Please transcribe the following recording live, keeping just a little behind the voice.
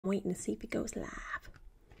Waiting to see if it goes live.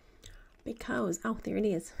 Because, oh, there it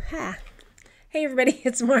is. Ha! Hey everybody,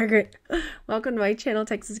 it's Margaret. Welcome to my channel,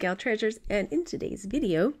 Texas Gal Treasures. And in today's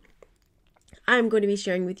video, I'm going to be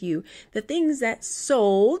sharing with you the things that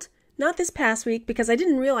sold, not this past week, because I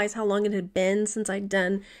didn't realize how long it had been since I'd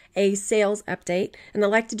done a sales update. And I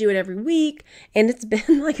like to do it every week, and it's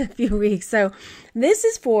been like a few weeks. So this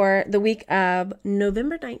is for the week of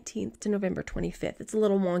November 19th to November 25th. It's a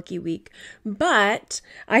little wonky week, but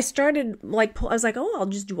I started I was like, oh, I'll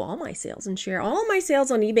just do all my sales and share all my sales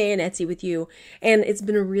on eBay and Etsy with you. And it's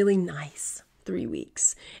been a really nice 3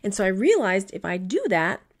 weeks. And so I realized if I do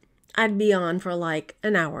that, I'd be on for like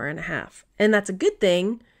an hour and a half. And that's a good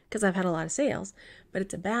thing because I've had a lot of sales, but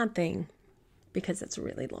it's a bad thing because it's a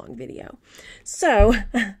really long video. So,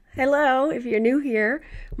 hello, if you're new here,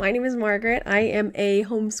 my name is Margaret. I am a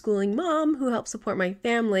homeschooling mom who helps support my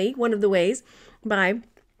family, one of the ways, by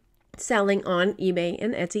selling on eBay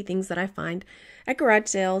and Etsy things that I find at garage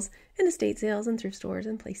sales and estate sales and thrift stores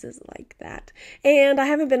and places like that. And I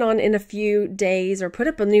haven't been on in a few days or I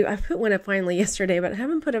put one up finally yesterday, but I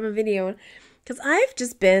haven't put up a video because I've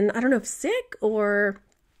just been, I don't know if sick or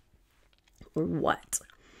what?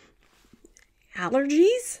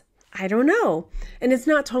 Allergies? I don't know. And it's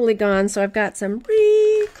not totally gone, so I've got some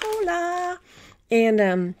Ricola.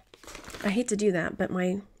 And I hate to do that, but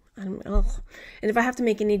and if I have to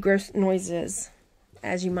make any gross noises,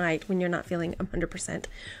 as you might when you're not feeling 100%,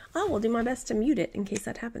 I will do my best to mute it in case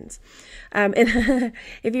that happens. And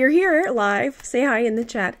if you're here live, say hi in the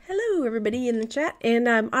chat. Hello, everybody in the chat. And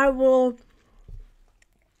I will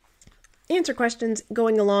answer questions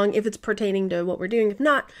going along if it's pertaining to what we're doing. If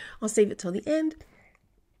not, I'll save it till the end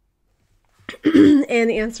and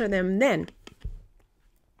answer them then.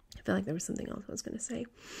 I feel like there was something else I was going to say.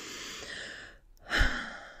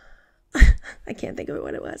 I can't think of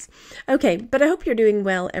what it was. Okay, but I hope you're doing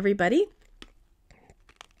well, everybody.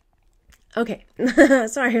 Okay,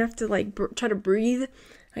 sorry, I have to try to breathe.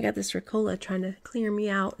 I got this Ricola trying to clear me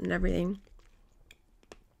out and everything.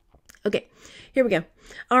 Okay, here we go.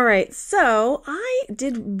 All right, so I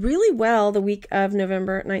did really well the week of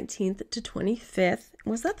November 19th to 25th.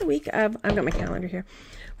 Was that the week of, I've got my calendar here.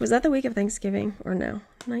 Was that the week of Thanksgiving or no?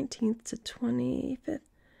 19th to 25th.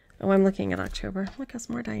 Oh, I'm looking at October. Look how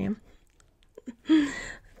smart I am.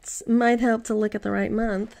 It might help to look at the right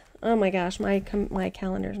month. Oh my gosh, my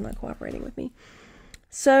calendar is not cooperating with me.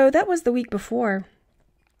 So that was the week before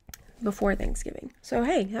Thanksgiving. So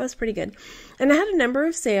hey, that was pretty good. And I had a number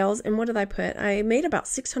of sales, and what did I put? I made about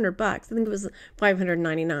 $600. I think it was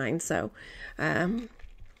 $599. So it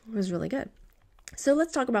was really good. So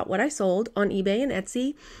let's talk about what I sold on eBay and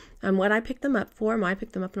Etsy, and what I picked them up for, why I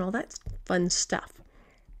picked them up, and all that fun stuff.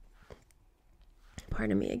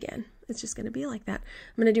 Pardon me again. It's just going to be like that.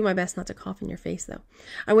 I'm going to do my best not to cough in your face, though.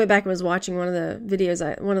 I went back and was watching one of the videos,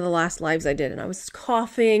 one of the last lives I did, and I was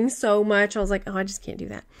coughing so much. I was like, oh, I just can't do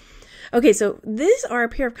that. Okay, so these are a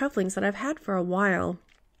pair of cufflinks that I've had for a while.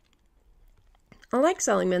 I like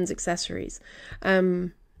selling men's accessories,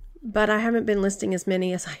 but I haven't been listing as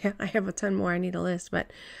many as I have a ton more I need to list.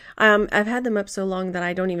 But I've had them up so long that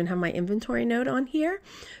I don't even have my inventory note on here.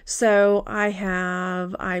 So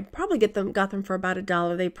I probably got them for about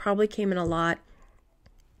 $1. They probably came in a lot,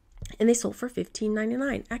 and they sold for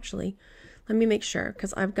 $15.99. Actually, let me make sure,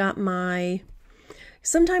 because I've got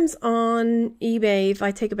sometimes on eBay, if I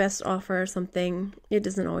take a best offer or something, it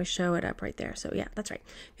doesn't always show it up right there. So yeah, that's right.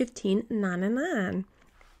 $15.99.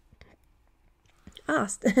 Ah,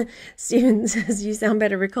 Steven says, you sound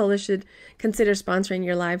better. Ricola should consider sponsoring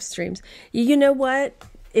your live streams. You know what?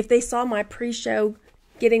 If they saw my pre-show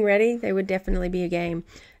getting ready, they would definitely be a game.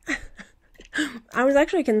 I was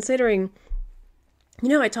actually considering,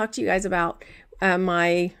 I talked to you guys about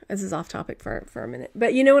this is off topic for a minute,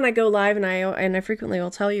 but when I go live, and I frequently will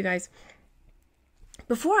tell you guys,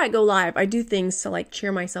 before I go live, I do things to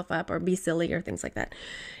cheer myself up or be silly or things like that.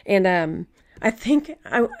 And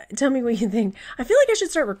tell me what you think. I feel like I should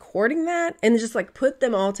start recording that and just put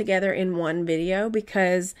them all together in one video,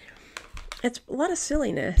 because it's a lot of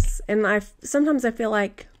silliness. And sometimes I feel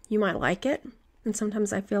like you might like it, and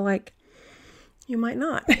sometimes I feel like you might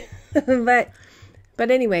not. But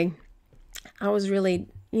anyway, I was really,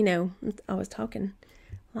 I was talking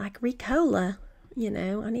like Ricola,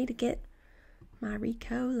 I need to get my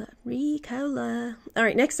Ricola. All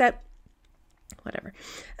right, next up. Whatever.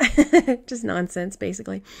 Just nonsense,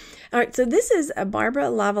 basically. All right, so this is a Barbara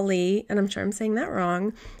Lavalley, and I'm sure I'm saying that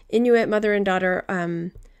wrong, Inuit mother and daughter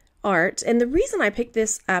art. And the reason I picked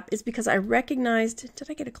this up is because I recognized, did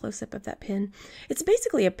I get a close-up of that pin? It's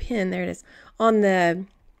basically a pin, there it is, on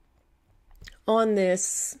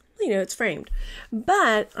this, it's framed.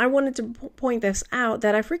 But I wanted to point this out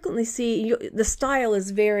that I frequently see the style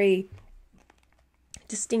is very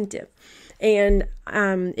distinctive. And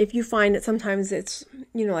if you find that sometimes it's,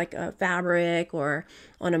 like a fabric or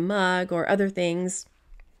on a mug or other things,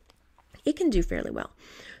 it can do fairly well.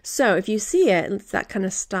 So if you see it, it's that kind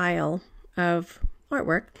of style of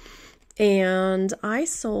artwork. And I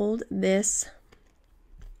sold this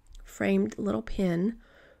framed little pin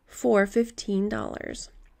for $15.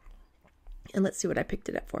 And let's see what I picked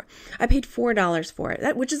it up for. I paid $4 for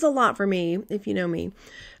it, which is a lot for me, if you know me.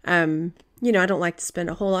 I don't like to spend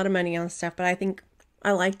a whole lot of money on stuff, but I think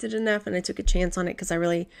I liked it enough and I took a chance on it because I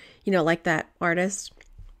really, like that artist.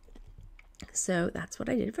 So that's what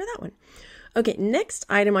I did for that one. Okay, next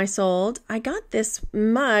item I sold, I got this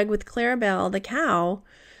mug with Clarabelle the cow,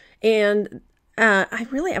 and I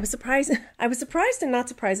was surprised. I was surprised and not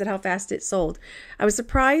surprised at how fast it sold. I was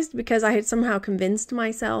surprised because I had somehow convinced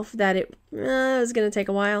myself that it was going to take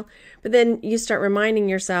a while, but then you start reminding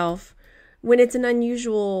yourself when it's an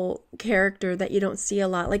unusual character that you don't see a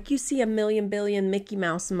lot, like you see a million billion Mickey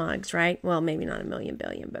Mouse mugs, right? Well, maybe not a million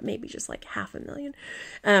billion, but maybe just like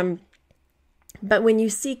 500,000. But when you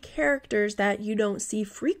see characters that you don't see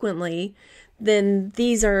frequently, then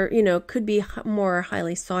these are, could be more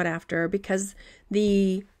highly sought after because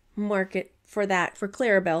the market for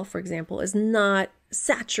Clarabelle, for example, is not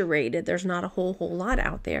saturated. There's not a whole lot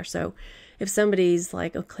out there. So if somebody's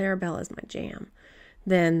like, oh, Clarabelle is my jam,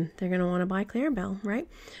 then they're going to want to buy Clarabelle, right?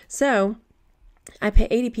 So I pay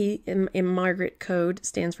 80p in Margaret code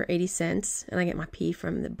stands for 80 cents. And I get my P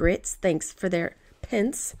from the Brits. Thanks for their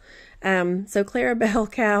pence. So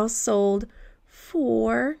Clarabelle cow sold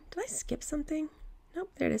for, did I skip something? Nope,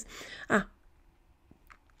 there it is.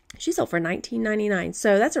 She sold for $19.99.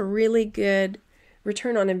 So that's a really good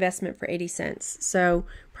return on investment for 80 cents. So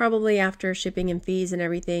probably after shipping and fees and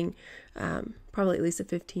everything, probably at least a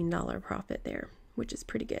 $15 profit there, which is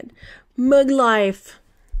pretty good. Mug life.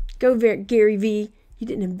 Go Gary V. You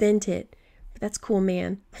didn't invent it, but that's cool,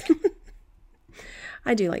 man.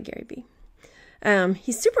 I do like Gary V.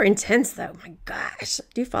 He's super intense though. My gosh.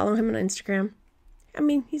 Do you follow him on Instagram? I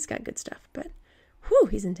mean, he's got good stuff, but whew,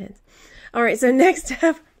 he's intense. All right. So next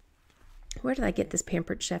up, where did I get this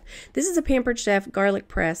Pampered Chef? This is a Pampered Chef garlic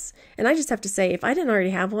press. And I just have to say, if I didn't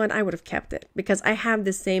already have one, I would have kept it because I have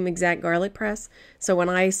the same exact garlic press. So when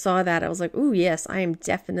I saw that, I was like, ooh, yes, I am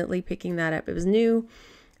definitely picking that up. It was new,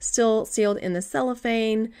 still sealed in the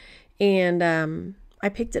cellophane. And, I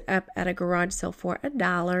picked it up at a garage sale for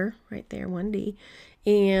 $1 right there, 1D.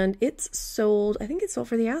 And it's sold, I think it's sold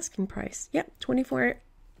for the asking price. Yep,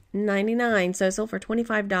 $24.99. So it sold for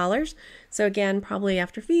 $25. So again, probably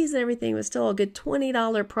after fees and everything, it was still a good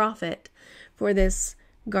 $20 profit for this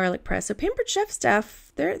garlic press. So Pampered Chef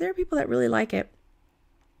stuff, there are people that really like it.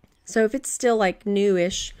 So if it's still like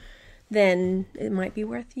newish, then it might be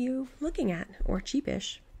worth you looking at, or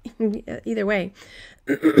cheapish. Either way.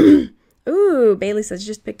 Ooh, Bailey says,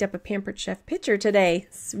 just picked up a Pampered Chef picture today.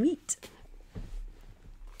 Sweet.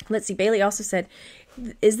 Let's see. Bailey also said,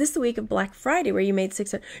 is this the week of Black Friday where you made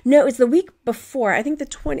 $600? No, it's the week before. I think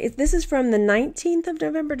this is from the 19th of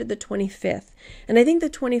November to the 25th. And I think the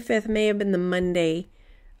 25th may have been the Monday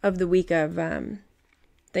of the week of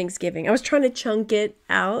Thanksgiving. I was trying to chunk it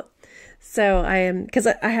out. So because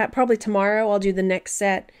I have probably tomorrow I'll do the next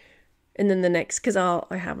set and then the next, because I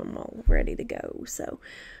have them all ready to go. So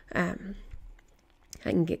I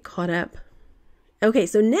can get caught up. Okay,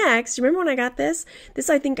 so next, remember when I got this? This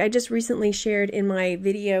I think I just recently shared in my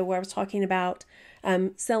video where I was talking about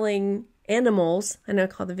selling animals. I know I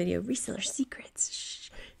call the video Reseller Secrets. Shh,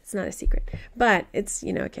 it's not a secret, but it's,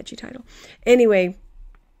 a catchy title. Anyway,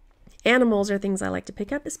 animals are things I like to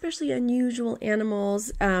pick up, especially unusual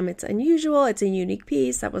animals. It's unusual. It's a unique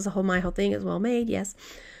piece. That was my whole thing. It's well made, yes.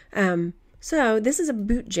 So this is a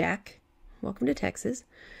boot jack. Welcome to Texas.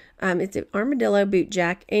 It's an armadillo boot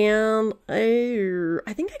jack, and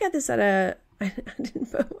I think I got this at I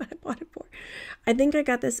didn't know what I bought it for. I think I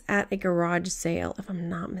got this at a garage sale, if I'm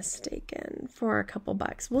not mistaken, for a couple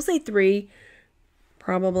bucks. We'll say $3,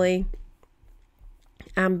 probably.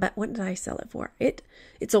 But what did I sell it for? It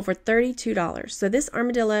sold for $32. So this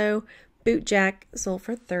armadillo boot jack sold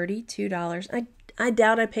for $32. I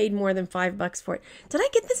doubt I paid more than $5 for it. Did I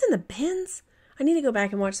get this in the bins? I need to go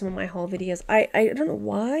back and watch some of my haul videos. I don't know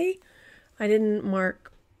why I didn't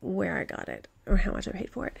mark where I got it or how much I paid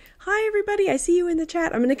for it. Hi, everybody. I see you in the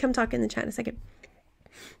chat. I'm going to come talk in the chat in a second.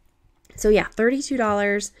 So yeah,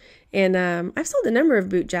 $32. And I've sold a number of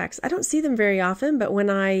boot jacks. I don't see them very often, but when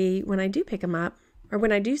I do pick them up, or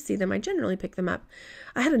when I do see them, I generally pick them up.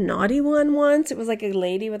 I had a naughty one once. It was like a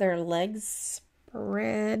lady with her legs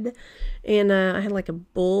spread. And I had like a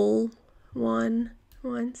bull one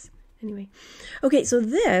once. Anyway. Okay, so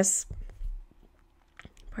this,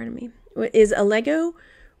 pardon me, is a Lego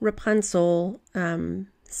Rapunzel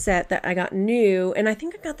set that I got new, and I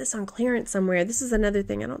think I got this on clearance somewhere. This is another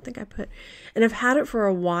thing I don't think I put, and I've had it for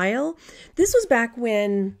a while. This was back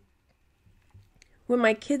when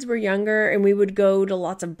my kids were younger and we would go to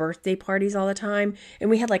lots of birthday parties all the time, and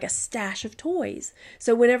we had like a stash of toys.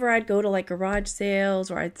 So whenever I'd go to like garage sales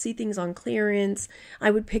or I'd see things on clearance, I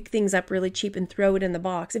would pick things up really cheap and throw it in the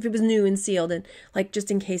box if it was new and sealed, and like just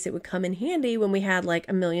in case it would come in handy when we had like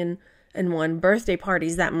 1,000,001 birthday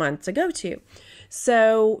parties that month to go to.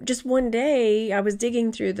 So just one day I was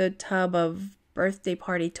digging through the tub of birthday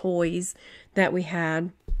party toys that we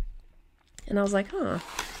had, and I was like, I'm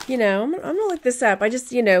gonna look this up. I just,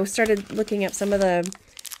 started looking up some of the,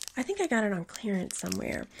 I think I got it on clearance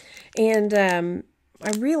somewhere. And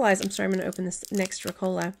I realized, I'm going to open this next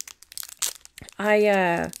Ricola.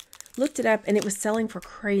 I looked it up and it was selling for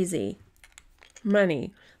crazy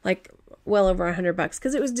money, like well over $100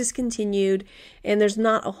 because it was discontinued, and there's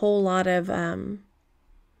not a whole lot of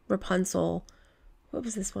Rapunzel. What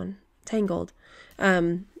was this one? Tangled.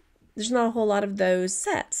 There's not a whole lot of those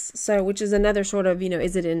sets. So, which is another sort of,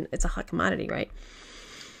 it's a hot commodity, right?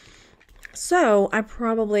 So I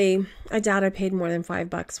doubt I paid more than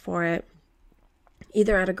 $5 for it,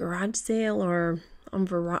 either at a garage sale or on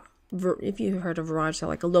if you've heard of garage sale,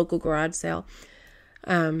 like a local garage sale.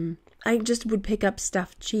 I just would pick up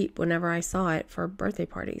stuff cheap whenever I saw it for birthday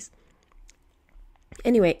parties.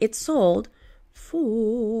 Anyway, it sold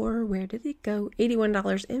for, where did it go?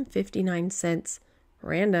 $81.59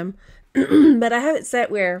 random. But I have it set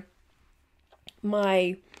where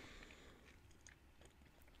my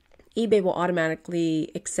eBay will automatically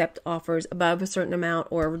accept offers above a certain amount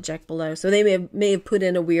or reject below. So they may have put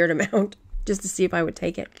in a weird amount just to see if I would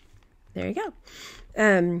take it. There you go.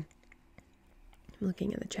 I'm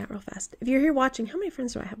looking at the chat real fast. If you're here watching, how many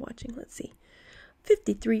friends do I have watching? Let's see.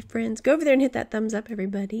 53 friends. Go over there and hit that thumbs up,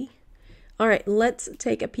 everybody. All right, let's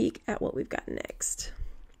take a peek at what we've got next.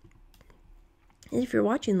 And if you're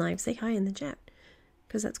watching live, say hi in the chat,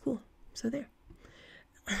 because that's cool. So there.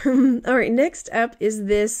 All right, next up is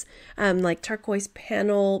this like turquoise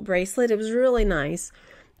panel bracelet. It was really nice,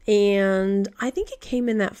 and I think it came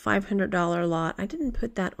in that $500 lot. I didn't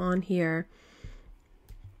put that on here.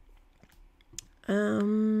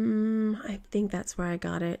 I think that's where I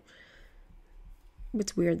got it.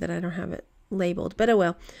 It's weird that I don't have it labeled, but oh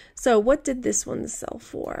well. So what did this one sell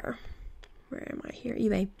for? Where am I here?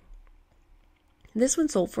 eBay. This one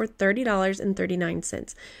sold for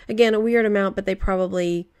 $30.39. Again, a weird amount, but they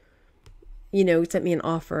probably, sent me an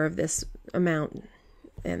offer of this amount,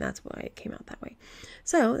 and that's why it came out that way.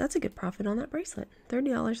 So that's a good profit on that bracelet.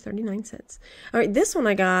 $30.39. All right, this one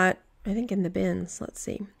I got, I think, in the bins. Let's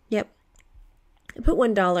see. Yep. I put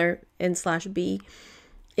 $1 in /B.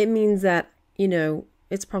 It means that,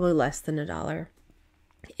 it's probably less than $1.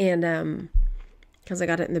 And because I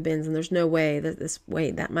got it in the bins, and there's no way that this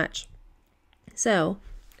weighed that much. So,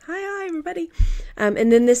 hi everybody. And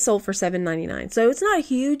then this sold for $7.99. So it's not a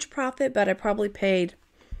huge profit, but I probably paid,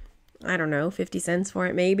 I don't know, 50 cents for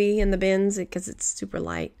it maybe in the bins because it's super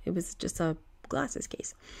light. It was just a glasses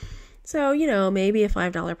case. So, maybe a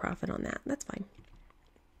 $5 profit on that. That's fine.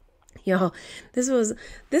 Y'all, this was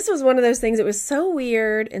one of those things. It was so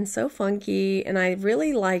weird and so funky, and I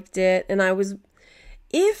really liked it. And I was,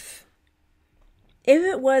 if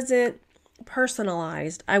it wasn't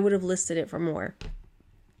personalized, I would have listed it for more.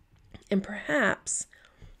 And perhaps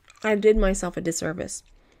I did myself a disservice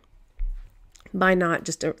by not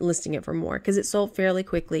just listing it for more, because it sold fairly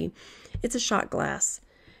quickly. It's a shot glass,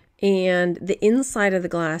 and the inside of the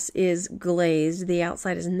glass is glazed. The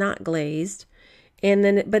outside is not glazed. And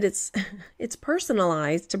then, but it's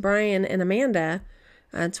personalized to Brian and Amanda,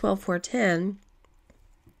 12/4/10.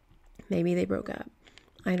 Maybe they broke up.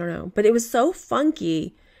 I don't know. But it was so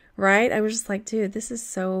funky, right? I was just like, dude, this is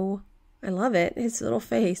so, I love it. His little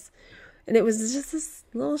face. And it was just this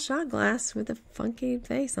little shot glass with a funky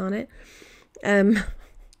face on it.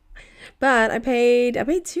 But I paid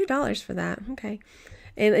 $2 for that. Okay.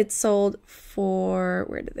 And it sold for,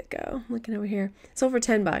 where did it go? I'm looking over here. It sold for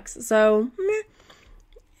 $10. So,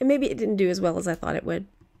 and maybe it didn't do as well as I thought it would,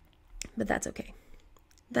 but that's okay.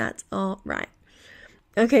 That's all right.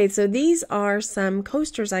 Okay, so these are some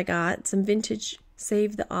coasters I got, some vintage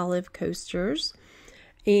Save the Olive coasters,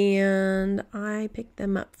 and I picked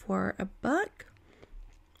them up for $1,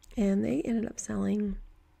 and they ended up selling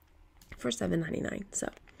for $7.99. So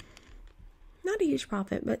not a huge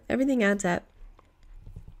profit, but everything adds up.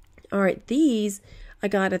 All right, these I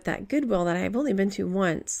got at that Goodwill that I've only been to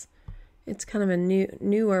once. It's kind of a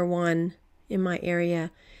newer one in my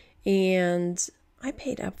area. And I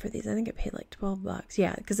paid up for these. I think I paid like $12.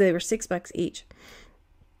 Yeah, because they were $6 each.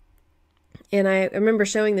 And I remember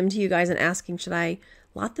showing them to you guys and asking, should I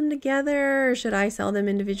lot them together or should I sell them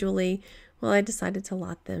individually? Well, I decided to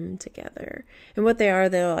lot them together. And what they are,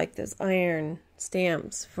 they're like those iron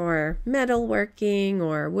stamps for metalworking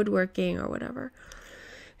or woodworking or whatever.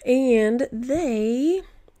 And they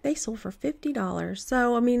sold for $50.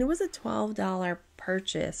 So, I mean, it was a $12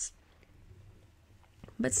 purchase.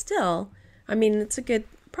 But still, I mean, it's a good,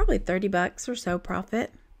 probably $30 or so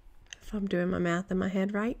profit, if I'm doing my math in my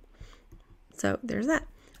head right. So, there's that.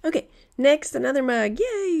 Okay, next, another mug.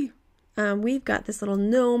 Yay! We've got this little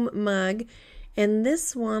gnome mug, and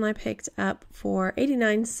this one I picked up for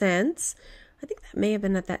 89 cents. I think that may have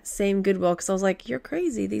been at that same Goodwill, because I was like, you're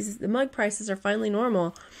crazy. The mug prices are finally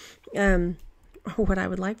normal. Or what I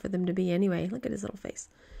would like for them to be anyway. Look at his little face.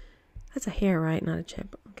 That's a hair, right? Not a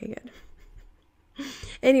chip. Okay, good.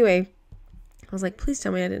 Anyway, I was like, please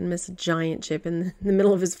tell me I didn't miss a giant chip in the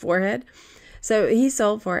middle of his forehead. So he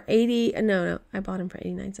sold for I bought him for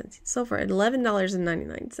 89 cents. He sold for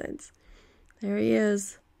 $11.99. There he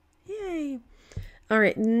is. Yay. All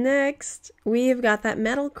right, next we've got that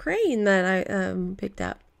metal crane that I picked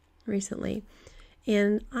up recently.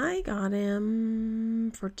 And I got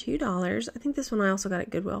him for $2. I think this one I also got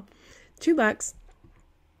at Goodwill. $2.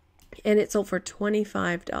 And it sold for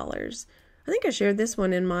 $25. I think I shared this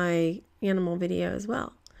one in my animal video as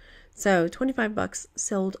well. So $25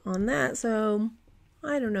 sold on that. So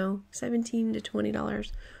I don't know, $17 to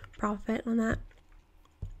 $20 profit on that.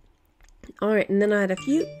 All right, and then I had a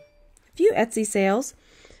few Etsy sales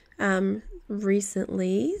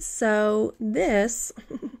recently. So this,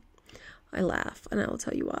 I laugh, and I will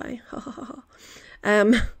tell you why.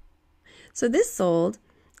 So this sold,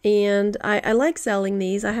 and I like selling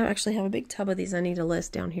these. I actually have a big tub of these I need to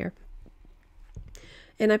list down here.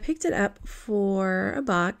 And I picked it up for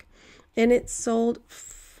 $1, and it sold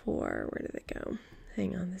for, where did it go?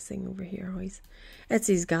 Hang on, this thing over here always.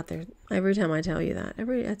 Etsy's got their, every time I tell you that,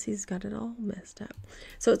 Etsy's got it all messed up.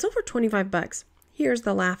 So it's over $25. Here's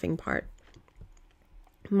the laughing part.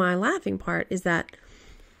 My laughing part is that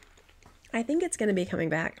I think it's going to be coming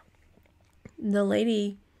back. The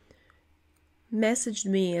lady messaged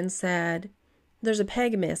me and said, there's a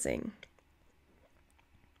peg missing.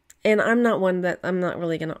 And I'm not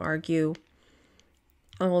really going to argue.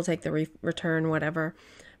 I will take the return, whatever.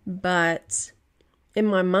 But in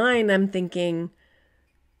my mind, I'm thinking,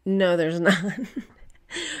 no, there's not.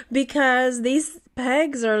 Because these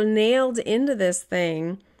pegs are nailed into this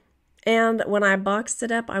thing. And when I boxed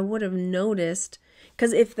it up, I would have noticed.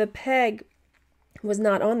 Because if the peg was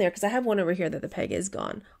not on there, because I have one over here that the peg is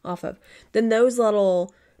gone off of, then those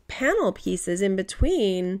little panel pieces in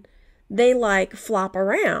between, they like flop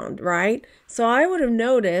around, right? So I would have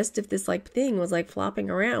noticed if this like thing was like flopping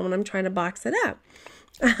around when I'm trying to box it up.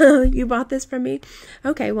 You bought this from me?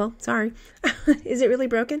 Okay, well, sorry. Is it really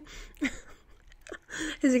broken?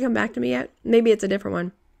 Has it come back to me yet? Maybe it's a different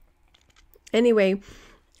one. Anyway,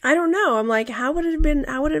 I don't know. I'm like, how would it have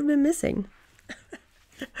been missing?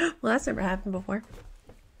 Well, that's never happened before.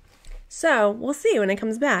 So we'll see when it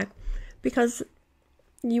comes back, because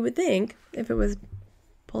you would think if it was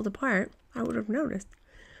pulled apart, I would have noticed.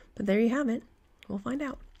 But there you have it. We'll find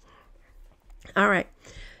out. All right.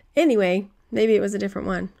 Anyway, maybe it was a different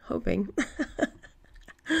one. Hoping.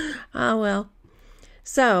 Oh, well.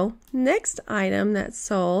 So, next item that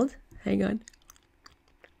sold. Hang on.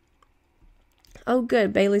 Oh,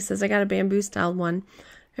 good. Bailey says, I got a bamboo styled one.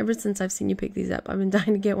 Ever since I've seen you pick these up, I've been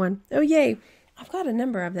dying to get one. Oh, yay. I've got a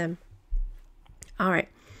number of them. All right.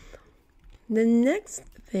 The next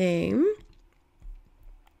thing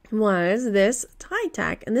was this tie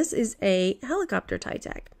tack. And this is a helicopter tie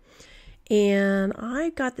tack. And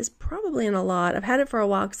I got this probably in a lot. I've had it for a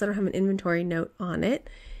while because I don't have an inventory note on it.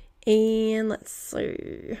 And let's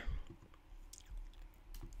see.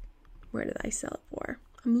 Where did I sell it for?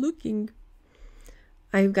 I'm looking.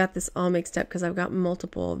 I've got this all mixed up because I've got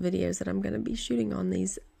multiple videos that I'm going to be shooting on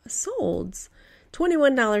these solds.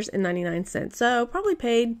 $21.99. So probably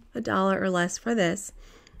paid $1 or less for this.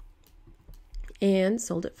 And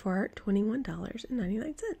sold it for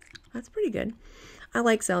 $21.99. That's pretty good. I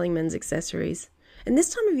like selling men's accessories. And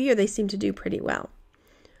this time of year, they seem to do pretty well.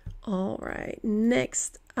 All right.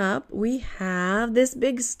 Next up, we have this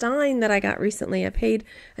big stein that I got recently. I paid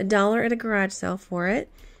 $1 at a garage sale for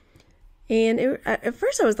it. And at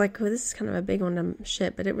first I was like, oh, this is kind of a big one to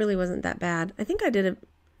ship, but it really wasn't that bad. I think I did a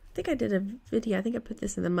video. I think I put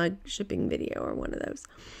this in the mug shipping video or one of those.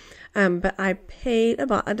 But I paid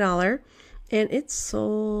about $1 and it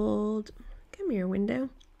sold, come here window,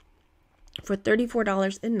 for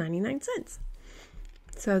 $34.99.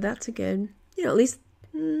 So that's a good, at least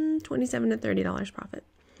 $27 to $30 profit.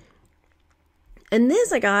 And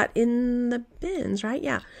this I got in the bins, right?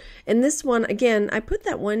 Yeah. And this one, again, I put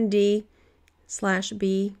that 1D/B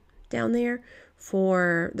down there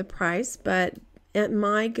for the price, but at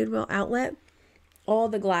my Goodwill outlet, all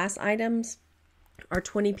the glass items are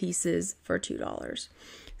 20 pieces for $2.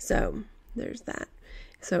 So there's that.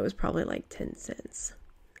 So it was probably like 10 cents.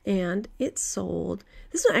 And it sold.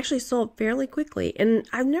 This one actually sold fairly quickly. And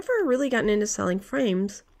I've never really gotten into selling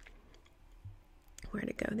frames. Where'd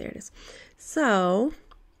it go? There it is. So,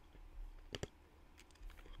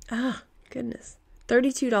 goodness.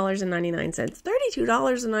 $32.99.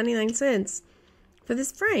 $32.99 for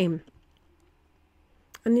this frame.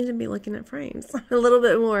 I need to be looking at frames a little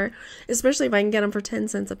bit more, especially if I can get them for 10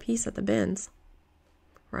 cents a piece at the bins.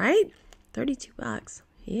 Right? $32.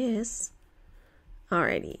 Yes.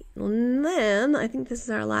 Alrighty. And then I think this is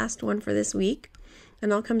our last one for this week.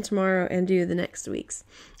 And I'll come tomorrow and do the next week's.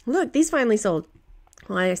 Look, these finally sold.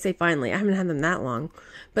 Well, I say finally. I haven't had them that long.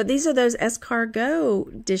 But these are those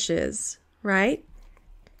escargot dishes, right?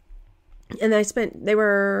 And they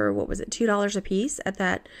were, what was it, $2 a piece at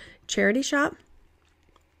that charity shop.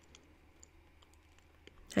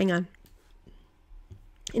 Hang on.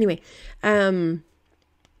 Anyway, $10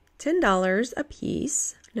 a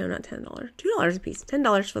piece. No, not $10. $2 a piece.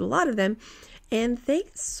 $10 for a lot of them. And they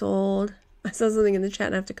sold, I saw something in the chat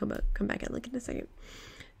and I have to come back and look in a second.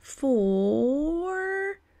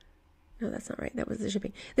 No, that's not right. That was the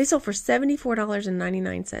shipping. They sold for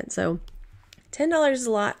 $74.99. So $10 is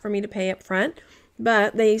a lot for me to pay up front,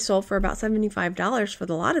 but they sold for about $75 for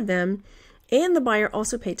the lot of them. And the buyer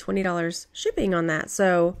also paid $20 shipping on that.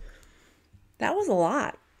 So that was a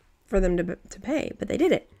lot for them to pay, but they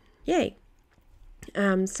did it. Yay.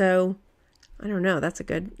 So I don't know. That's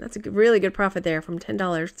a really good profit there from $10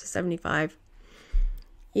 to $75.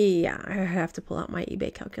 Yeah, I have to pull out my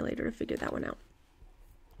eBay calculator to figure that one out.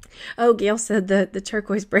 Oh, Gail said that the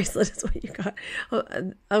turquoise bracelet is what you got.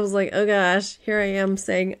 I was like, oh gosh, here I am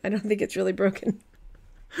saying I don't think it's really broken.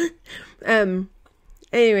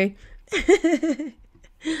 Anyway.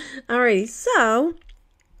 Alrighty, so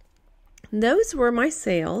those were my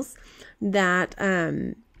sales that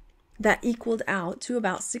equaled out to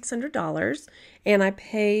about $600, and I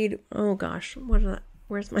paid, oh gosh,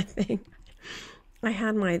 where's my thing? I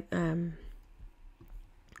had my,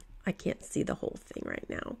 I can't see the whole thing right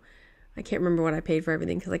now. I can't remember what I paid for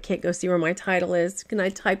everything because I can't go see where my title is. And I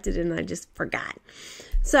typed it in and I just forgot.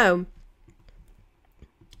 So,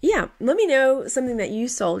 yeah, let me know something that you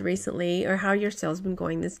sold recently or how your sales have been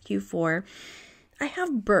going this Q4. I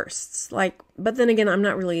have bursts, but then again, I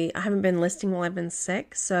haven't been listing while I've been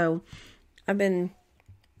sick. So, I've been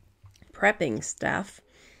prepping stuff.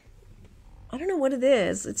 I don't know what it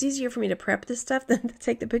is. It's easier for me to prep this stuff than to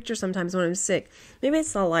take the picture sometimes when I'm sick. Maybe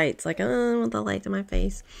it's the lights. I don't want the light in my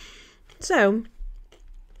face. So,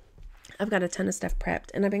 I've got a ton of stuff prepped.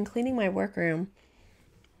 And I've been cleaning my workroom.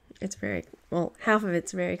 It's half of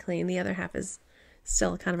it's very clean. The other half is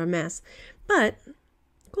still kind of a mess. But,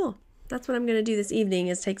 cool. That's what I'm going to do this evening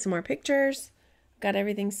is take some more pictures. Got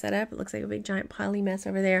everything set up. It looks like a big giant piley mess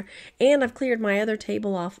over there. And I've cleared my other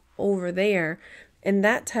table off over there. And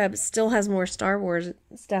that tub still has more Star Wars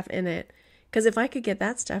stuff in it. Because if I could get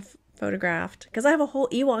that stuff photographed, because I have a whole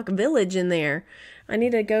Ewok village in there. I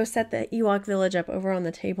need to go set the Ewok village up over on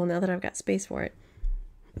the table now that I've got space for it.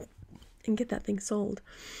 And get that thing sold.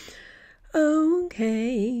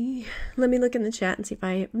 Okay. Let me look in the chat and see if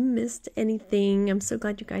I missed anything. I'm so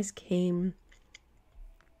glad you guys came.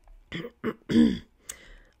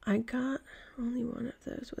 I got only one of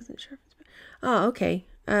those. Wasn't sure if it's... Oh, okay.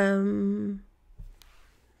 Those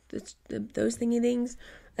thingy things.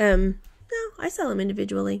 No, I sell them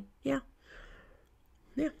individually. Yeah.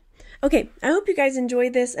 Okay, I hope you guys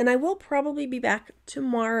enjoyed this, and I will probably be back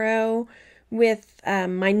tomorrow with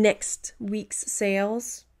my next week's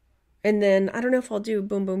sales. And then I don't know if I'll do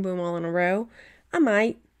boom, boom, boom all in a row. I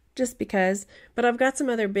might, just because. But I've got some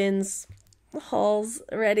other bins hauls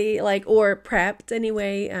ready, or prepped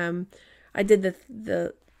anyway. I did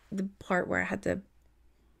the part where I had to,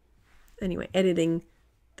 editing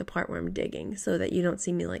the part where I'm digging so that you don't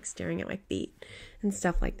see me staring at my feet and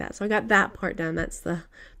stuff like that. So I got that part done. That's the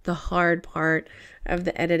hard part of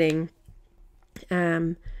the editing.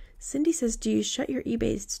 Cindy says, do you shut your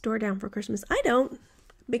eBay store down for Christmas? I don't,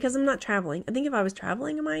 because I'm not traveling. I think if I was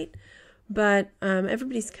traveling, I might, but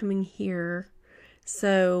everybody's coming here.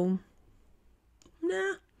 So,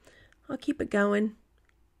 nah, I'll keep it going.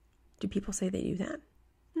 Do people say they do that?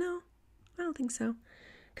 No, I don't think so.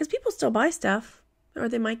 Because people still buy stuff, or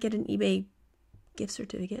they might get an eBay gift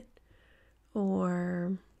certificate,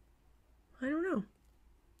 or I don't know.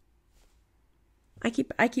 I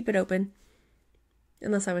keep it open.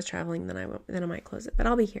 Unless I was traveling, then I might close it. But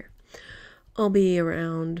I'll be here. I'll be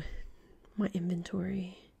around my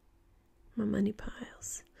inventory, my money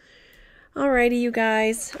piles. Alrighty, you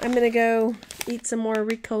guys. I'm gonna go eat some more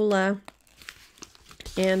Ricola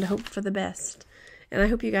and hope for the best. And I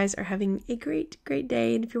hope you guys are having a great, great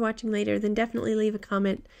day. And if you're watching later, then definitely leave a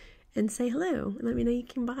comment and say hello and let me know you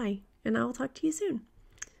can buy. And I will talk to you soon.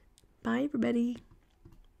 Bye, everybody.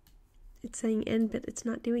 It's saying end, but it's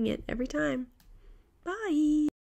not doing it every time. Bye.